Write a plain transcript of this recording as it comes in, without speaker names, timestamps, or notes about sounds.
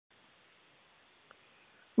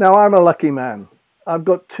Now, I'm a lucky man. I've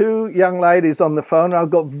got two young ladies on the phone. I've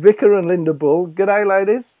got Vika and Linda Bull. G'day,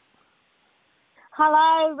 ladies.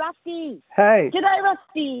 Hello, Rusty. Hey. G'day,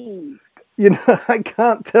 Rusty. You know, I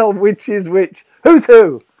can't tell which is which. Who's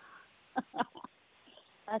who?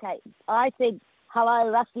 Okay, I said hello,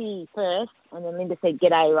 Rusty first, and then Linda said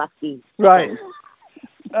g'day, Rusty. Right.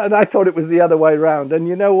 And I thought it was the other way round. And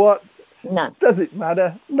you know what? No. Does it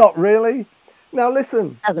matter? Not really. Now,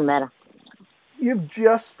 listen. Doesn't matter. You've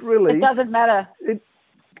just released... It doesn't matter.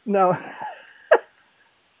 No.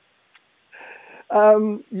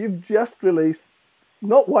 You've just released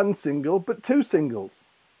not one single, but two singles.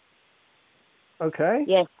 Okay?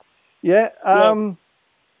 Yes. Yeah. Yes.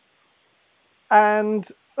 And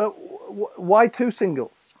why two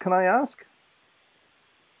singles? Can I ask?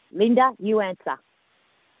 Linda, you answer.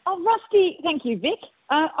 Oh, Rusty, thank you, Vic.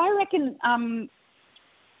 I reckon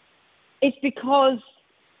it's because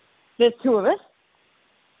there's two of us,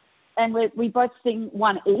 and we both sing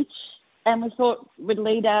one each, and we thought we'd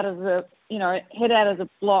lead out of the, head out of the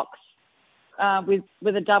blocks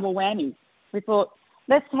with a double whammy. We thought,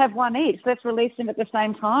 let's have one each. Let's release them at the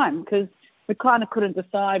same time, because we kind of couldn't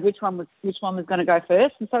decide which one was going to go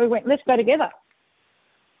first, and so we went, let's go together.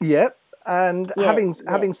 Yep, and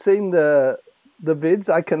having seen the vids,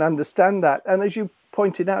 I can understand that. And as you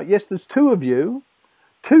pointed out, yes, there's two of you,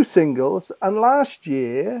 two singles, and last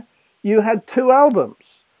year you had two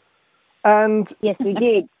albums. And yes, we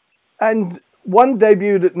did. And one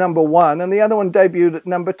debuted at number one, and the other one debuted at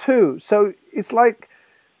number two. So it's like,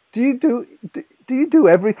 do you do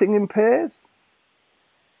everything in pairs?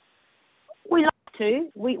 We like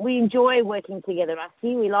to. We enjoy working together,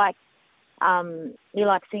 Rusty. We like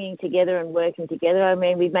singing together and working together. I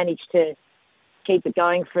mean, we've managed to keep it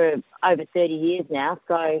going for over 30 years now.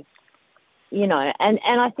 So, and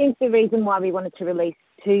I think the reason why we wanted to release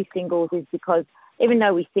two singles is because even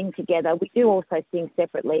though we sing together, we do also sing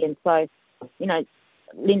separately. And so,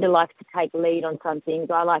 Linda likes to take lead on some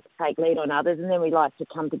things. I like to take lead on others. And then we like to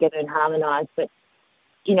come together and harmonise. But,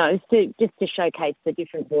 just to showcase the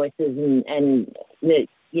different voices and the,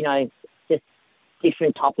 just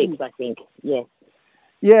different topics, I think. Yeah.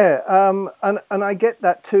 Yeah, and I get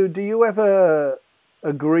that too. Do you ever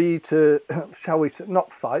agree to, shall we say,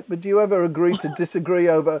 not fight, but do you ever agree to disagree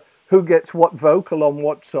over who gets what vocal on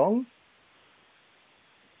what song?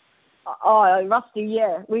 Oh, Rusty,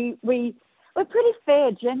 yeah. We're pretty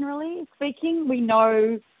fair, generally speaking. We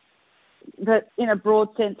know that in a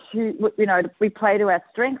broad sense, we play to our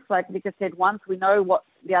strengths. Like Vika said once, we know what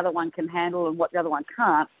the other one can handle and what the other one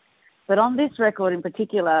can't. But on this record in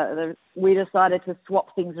particular, we decided to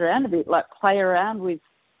swap things around a bit, like play around with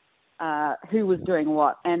who was doing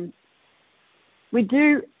what. And we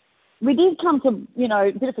did come to,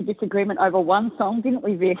 a bit of a disagreement over one song, didn't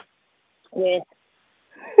we, Vic? Yeah.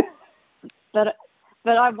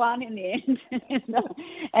 But I won in the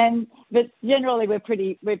end. But generally we're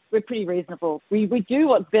pretty reasonable. We do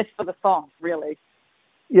what's best for the song, really.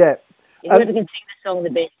 Yeah. Whoever can sing the song the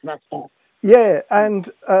best must sing. Yeah, and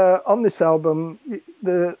on this album,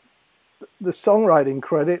 the songwriting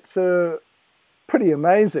credits are pretty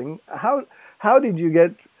amazing. How did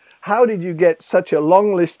you get such a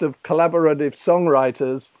long list of collaborative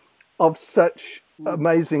songwriters of such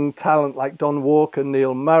amazing talent like Don Walker,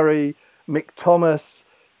 Neil Murray, Mick Thomas,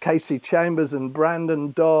 Casey Chambers and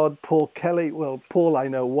Brandon Dodd, Paul Kelly? Well, Paul I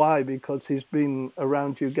know why, because he's been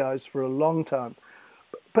around you guys for a long time.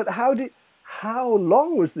 But how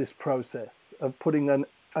long was this process of putting an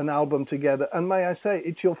album together? And may I say,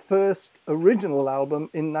 it's your first original album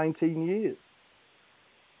in 19 years.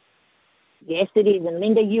 Yes, it is. And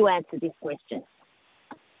Linda, you answer this question.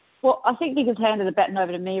 Well, I think Vika's handed the baton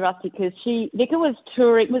over to me, Rusty, because Vika was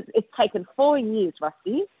touring. It's taken 4 years,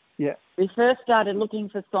 Rusty. Yeah. We first started looking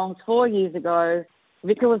for songs 4 years ago.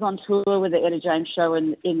 Vika was on tour with the Etta James show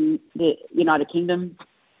in the United Kingdom.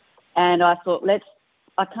 And I thought,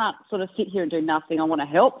 I can't sort of sit here and do nothing. I want to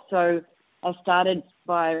help. So I started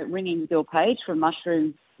by ringing Bill Page from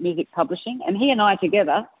Mushroom Music Publishing. And he and I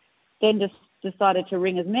together then just decided to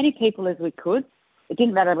ring as many people as we could. It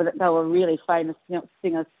didn't matter whether they were really famous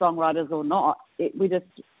singers, songwriters or not. We just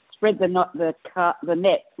spread the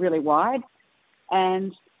net really wide.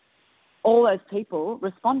 And all those people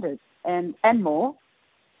responded and more.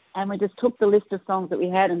 And we just took the list of songs that we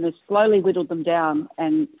had and just slowly whittled them down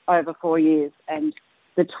and over 4 years. And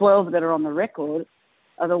the 12 that are on the record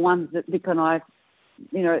are the ones that Vic and I,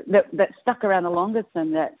 that stuck around the longest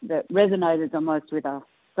and that resonated the most with us.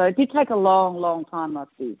 So it did take a long, long time,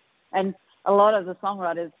 Rusty. And a lot of the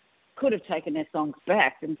songwriters could have taken their songs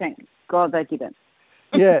back, and thank God they didn't.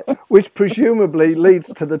 Yeah, which presumably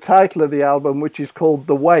leads to the title of the album, which is called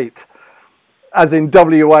The Wait, as in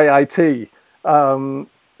WAIT.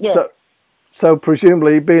 Yeah. So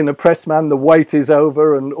presumably, being a press man, the wait is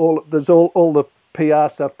over, and there's all the PR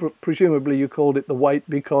stuff. Presumably, you called it The Wait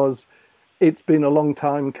because it's been a long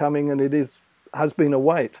time coming, and has been a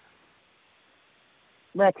wait.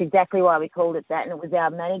 Well, that's exactly why we called it that, and it was our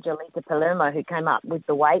manager, Lisa Palermo, who came up with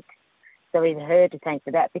The Wait. So we had her to thank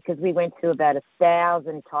for that, because we went through about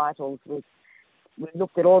 1,000 titles. We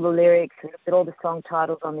looked at all the lyrics, we looked at all the song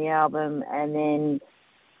titles on the album, and then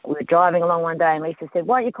we were driving along one day and Lisa said,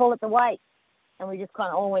 "Why don't you call it The Wait?" And we just kind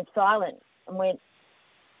of all went silent and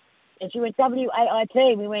she went,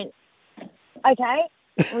 WAIT. We went, okay.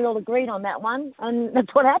 We all agreed on that one, and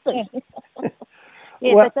that's what happened.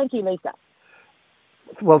 Well, so thank you, Lisa.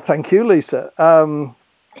 Well, thank you, Lisa. And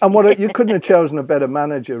you couldn't have chosen a better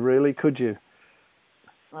manager, really, could you?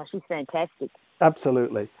 Oh, she's fantastic.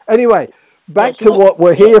 Absolutely. Anyway, back to what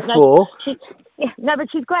we're here for. But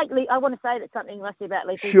she's great. I want to say that something, Rusty, about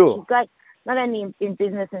Lisa. Sure. She's great, not only in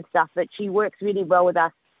business and stuff, but she works really well with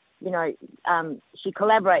us. You know, she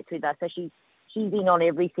collaborates with us, so she's in on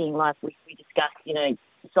everything. Like we discussed, you know,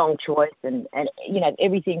 song choice and you know,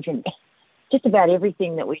 everything from just about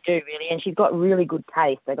everything that we do, really. And she's got really good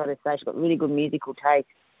taste. I got to say, she's got really good musical taste.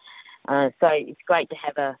 So it's great to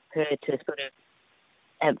have her to sort of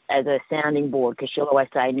have as a sounding board, because she'll always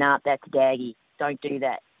say, "Nah, that's daggy. Don't do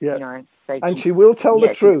that." Yeah. You know. So and she will tell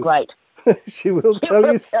the truth. Great. She will tell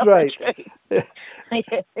you straight. Yeah.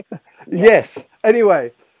 Yes.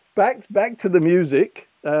 Anyway, back to the music.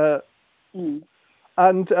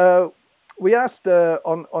 And we asked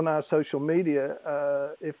on our social media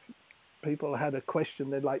if people had a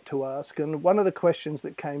question they'd like to ask, and one of the questions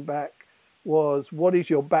that came back was, what is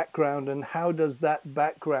your background, and how does that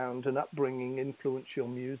background and upbringing influence your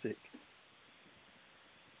music?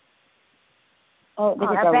 Oh, we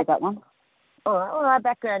could go with that one. All right. Well, our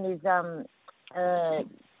background is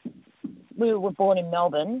we were born in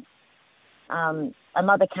Melbourne. Our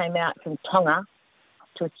mother came out from Tonga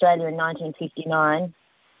to Australia in 1959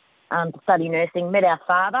 to study nursing, met our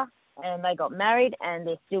father, and they got married, and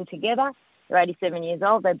they're still together. They're 87 years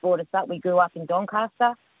old. They brought us up. We grew up in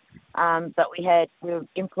Doncaster, but we were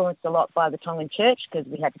influenced a lot by the Tongan church, because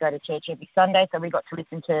we had to go to church every Sunday, so we got to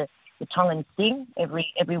listen to the Tongans sing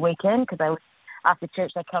every weekend, because after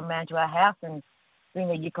church they come round to our house and bring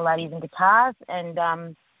their ukuleles and guitars, and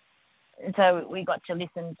so we got to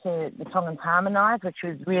listen to the Tongans harmonise, which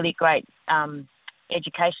was really great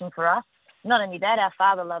education for us. Not only that, our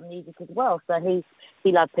father loved music as well, so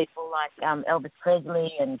he loved people like Elvis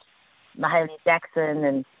Presley and Mahalia Jackson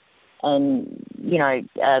and you know,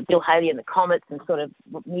 Bill Haley and the Comets and sort of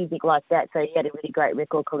music like that. So he had a really great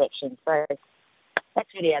record collection. So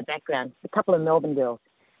that's really our background. A couple of Melbourne girls.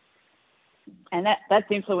 And that's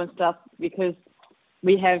influenced us because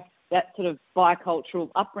we have that sort of bicultural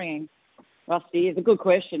upbringing. Rusty, is a good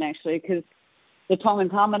question, actually, because the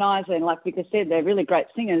Tongans harmonise, and like Vika said, they're really great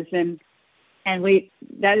singers, and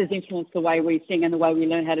that has influenced the way we sing and the way we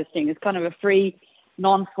learn how to sing. It's kind of a free,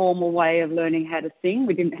 non-formal way of learning how to sing.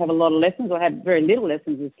 We didn't have a lot of lessons, or had very little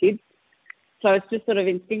lessons as kids. So it's just sort of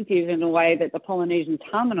instinctive in a way that the Polynesians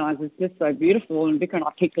harmonise. It's just so beautiful, and Vika and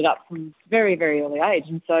I picked it up from very, very early age.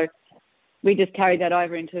 And so we just carried that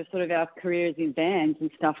over into sort of our careers in bands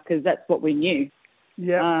and stuff, because that's what we knew.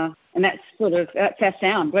 Yeah. And that's our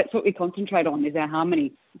sound. That's what we concentrate on, is our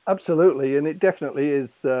harmony. Absolutely, and it definitely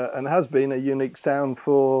is and has been a unique sound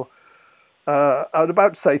for, I was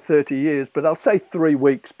about to say 30 years, but I'll say 3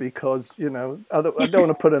 weeks, because, you know, I don't want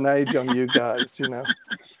to put an age on you guys, you know.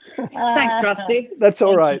 Thanks, Rusty. That's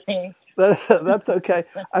all right. That's okay.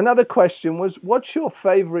 Another question was, what's your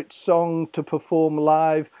favourite song to perform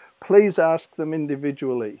live? Please ask them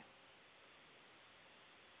individually.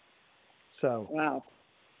 So. Wow.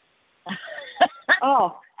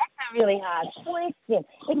 Oh, that's a really hard question.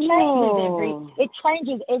 It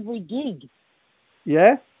changes every gig.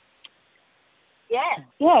 Yeah?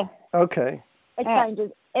 Yeah. Okay. It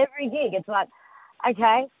changes every gig. It's like,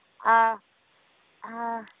 okay, that's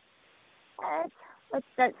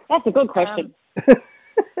a good question.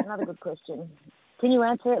 Another good question. Can you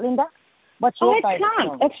answer it, Linda? What's your favourite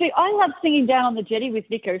song? Actually, I love singing Down on the Jetty with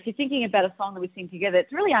Vika. If you're thinking about a song that we sing together,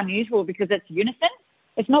 it's really unusual because it's unison.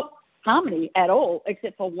 It's not harmony at all,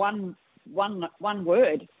 except for one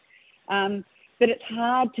word. But it's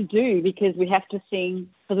hard to do because we have to sing,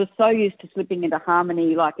 because we're so used to slipping into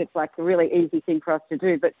harmony, like it's like a really easy thing for us to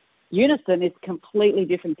do. But unison is completely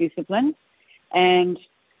different discipline. And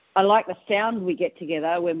I like the sound we get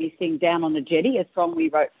together when we sing Down on the Jetty, a song we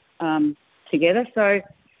wrote together. So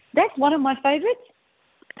that's one of my favourites.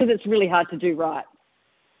 because it's really hard to do right.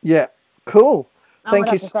 Yeah, cool. I Thank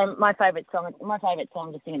would you. have to say my favourite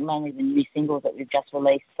song to sing at the moment is the new singles that we've just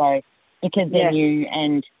released. So because they're new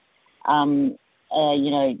and you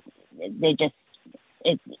know, they're just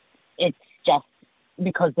it's just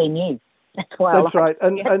because they're new. That's why That's right.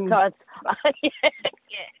 And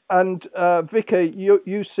and Vika,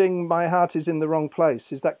 you sing "My Heart Is in the Wrong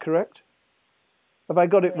Place." Is that correct? Have I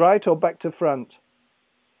got it right or back to front?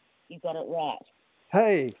 You got it right.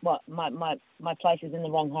 Hey. What, my place is in the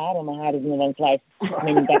wrong heart, or my heart is in the wrong place?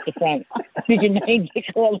 Meaning back to front. Did you mean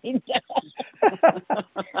Vika or Linda?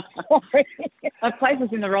 My place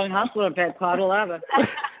is in the wrong heart. What a bad title, are they?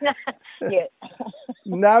 Yeah.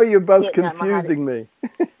 Now you're both confusing me.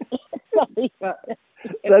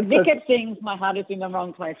 If Vika sings "My Heart Is in the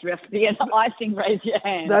Wrong Place," Rusty, and I sing "Raise Your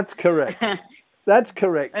Hand." That's correct. That's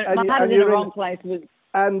correct. And my heart is in the wrong place.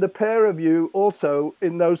 And the pair of you also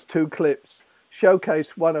in those two clips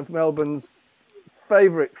showcase one of Melbourne's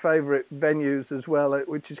favourite venues as well,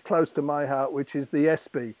 which is close to my heart, which is the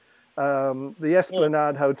Espy, the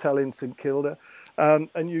Esplanade Hotel in St Kilda,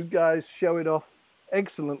 and you guys show it off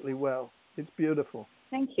excellently well. It's beautiful.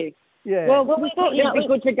 Thank you. Yeah. Well, we thought it'd be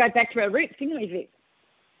good to go back to our roots, didn't we, Vic?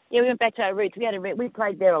 Yeah, we went back to our roots. We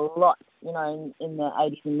played there a lot, you know, in the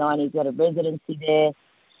 80s and 90s. We had a residency there.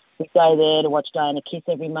 We'd go there to watch Diana Kiss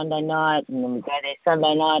every Monday night, and then we'd go there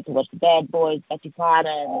Sunday night to watch the Bad Boys, Betty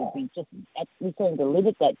Parter, and we seemed to live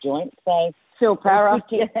at that joint. So Phil Parra.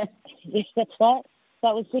 Yes, that's right. So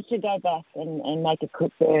it was good to go back and make a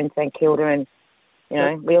clip there in St Kilda, and you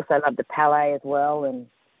know, we also loved the Palais as well, and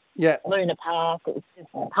Luna Park. It was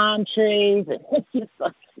just palm trees, and it's just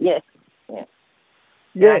like, yes.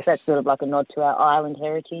 Yes, that's sort of like a nod to our island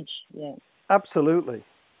heritage. Yeah, absolutely.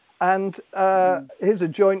 And here's a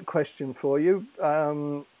joint question for you.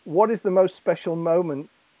 What is the most special moment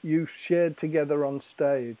you've shared together on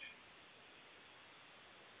stage?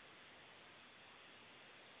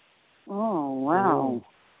 Oh, wow.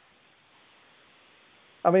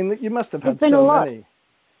 I mean, you must have had so many.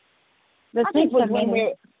 I think when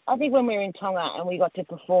we were in Tonga and we got to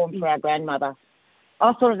perform for our grandmother.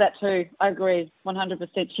 I thought of that too. I agree,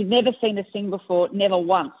 100%. She'd never seen us sing before, never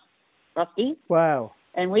once, Rusty. Wow.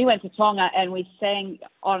 And we went to Tonga and we sang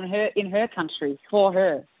in her country for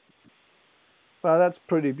her. Well, that's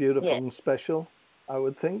pretty beautiful and special, I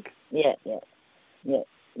would think. Yeah.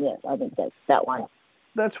 I think that's that one.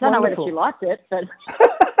 That's wonderful. I don't know whether she liked it, but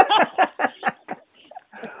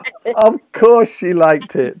of course she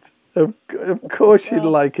liked it. Of course she'd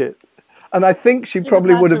like it. And I think she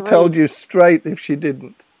probably would have told you straight if she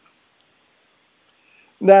didn't.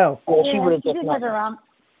 Now, she would have just not.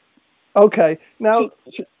 Okay, now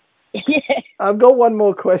I've got one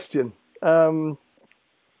more question.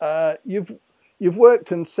 You've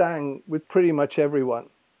worked and sang with pretty much everyone.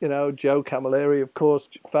 You know, Joe Camilleri, of course,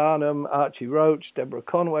 Farnham, Archie Roach, Deborah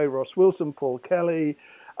Conway, Ross Wilson, Paul Kelly.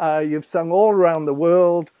 You've sung all around the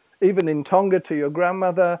world, even in Tonga to your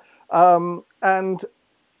grandmother. And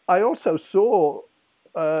I also saw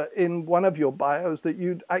in one of your bios that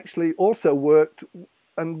you'd actually also worked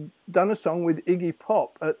and done a song with Iggy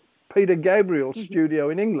Pop at Peter Gabriel's studio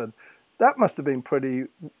in England. That must have been pretty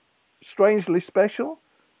strangely special.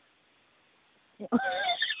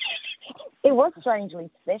 It was strangely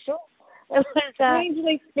special. It was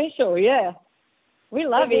strangely special, yeah. We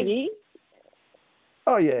love Iggy.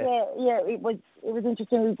 Oh yeah. Yeah. It was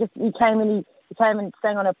interesting. We came and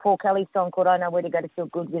sang on a Paul Kelly song called "I Know Where to Go to Feel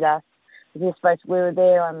Good" with us. We were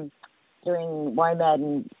there doing WOMAD,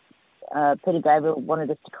 and Peter Gabriel wanted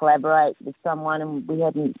us to collaborate with someone, and we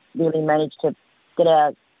hadn't really managed to get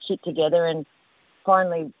our shit together. And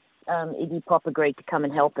finally, Iggy Pop agreed to come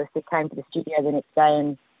and help us. He came to the studio the next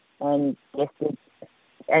day and guested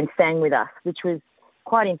and sang with us, which was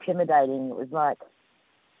quite intimidating.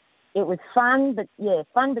 It was fun, but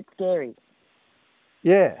scary.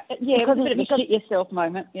 Yeah. Yeah, it was a bit of a shit yourself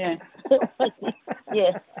moment, yeah.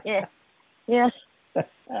 Yeah.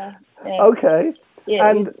 Okay. Yeah,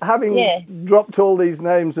 and having dropped all these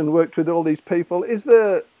names and worked with all these people, is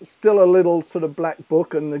there still a little sort of black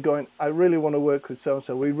book and they're going, I really want to work with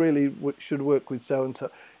so-and-so, we really should work with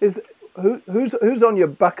so-and-so? Who's on your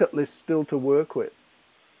bucket list still to work with?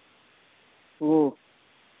 Ooh.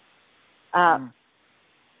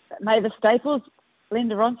 Mavis Staples,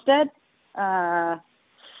 Linda Ronstadt.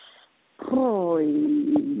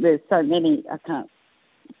 There's so many, I can't.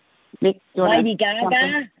 Lady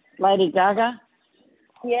Gaga. Lady Gaga.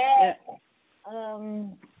 Yeah.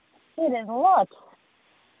 There's a lot.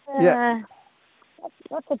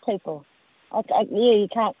 Lots of people. You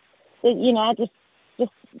can't. You know,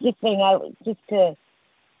 just being able, just to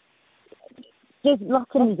Just lots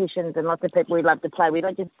of musicians and lots of people we love to play with.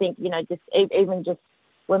 I just think, just even just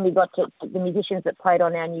when we got to the musicians that played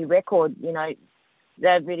on our new record,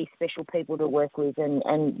 they're really special people to work with,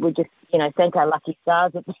 and we just, thank our lucky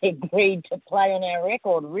stars that they agreed to play on our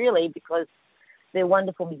record, really, because they're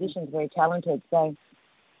wonderful musicians, very talented. So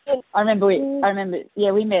I remember,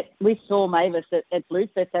 we saw Mavis at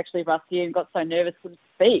Bluesfest actually last year and got so nervous couldn't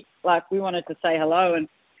speak. Like, we wanted to say hello and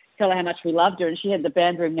tell her how much we loved her, and she had the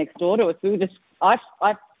band room next door to us. We were just, I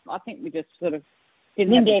think we just sort of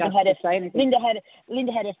didn't Linda have the guts to say anything.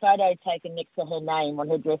 Linda had a photo taken next to her name on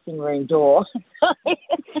her dressing room door.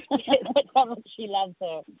 That's how much she loves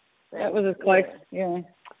her. That was as close, yeah.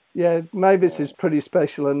 Yeah, Mavis is pretty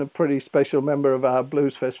special and a pretty special member of our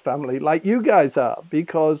Bluesfest family, like you guys are,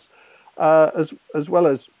 because as well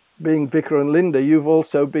as being Vika and Linda, you've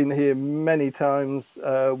also been here many times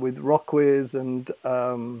with Rockwiz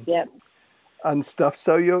and stuff.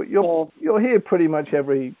 So you're here pretty much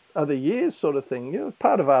every other year, sort of thing. You're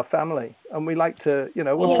part of our family, and we like to,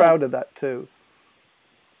 we're proud of that too.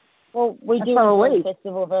 Well, we do enjoy the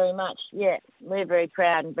festival very much. Yeah, we're very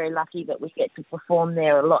proud and very lucky that we get to perform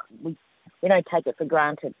there a lot. We don't take it for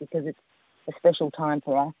granted because it's a special time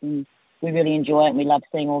for us, and we really enjoy it. And we love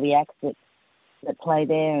seeing all the acts that play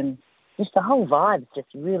there, and just the whole vibe is just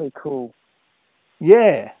really cool.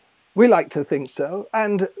 Yeah, we like to think so.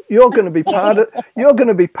 And you're going to be part of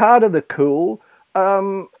the cool.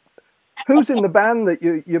 Who's in the band that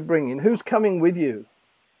you're bringing? Who's coming with you?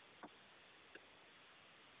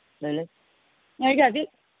 Lulu? No, you go, Vic.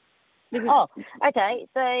 Oh, okay.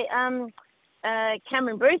 So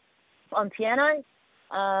Cameron Bruce on piano,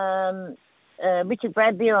 Richard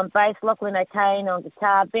Bradbeer on bass, Lachlan O'Kane on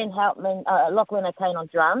guitar, Lachlan O'Kane on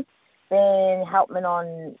drums, Ben Helpman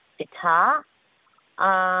on guitar.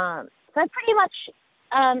 So pretty much,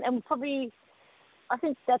 and probably, I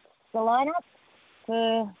think that's the lineup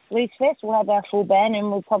for Bluesfest. We'll have our full band,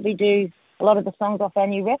 and we'll probably do a lot of the songs off our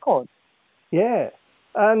new record. Yeah.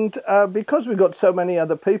 And because we've got so many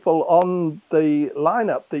other people on the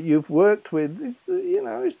lineup that you've worked with, is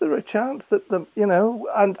there a chance that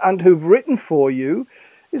and who've written for you,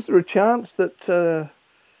 is there a chance that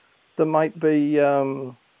there might be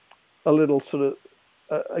a little sort of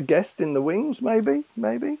a guest in the wings? Maybe.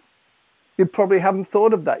 You probably haven't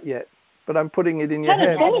thought of that yet, but I'm putting it in your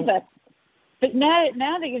head. Thought of that. But now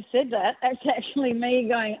that you've said that, that's actually me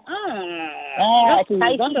going,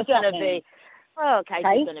 Casey's going to be. Oh,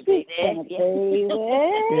 Casey's going to be there.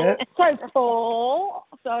 Yeah. So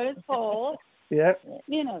is Paul. Yeah.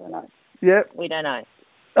 You never know. Yeah. We don't know.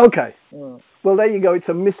 Okay. Well, there you go. It's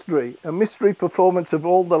a mystery performance of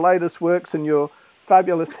all the latest works and your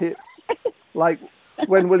fabulous hits, like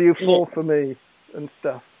When Will You Fall for Me and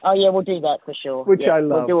stuff. Oh, yeah, we'll do that for sure. Which I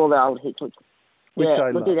love. We'll do all the old hits.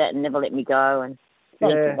 We'll do that and Never Let Me Go. And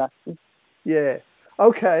Yeah.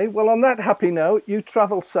 Okay, well, on that happy note, you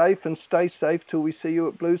travel safe and stay safe till we see you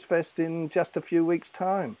at Bluesfest in just a few weeks'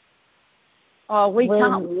 time. Oh, we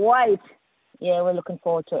can't wait. Yeah, we're looking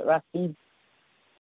forward to it, Rusty.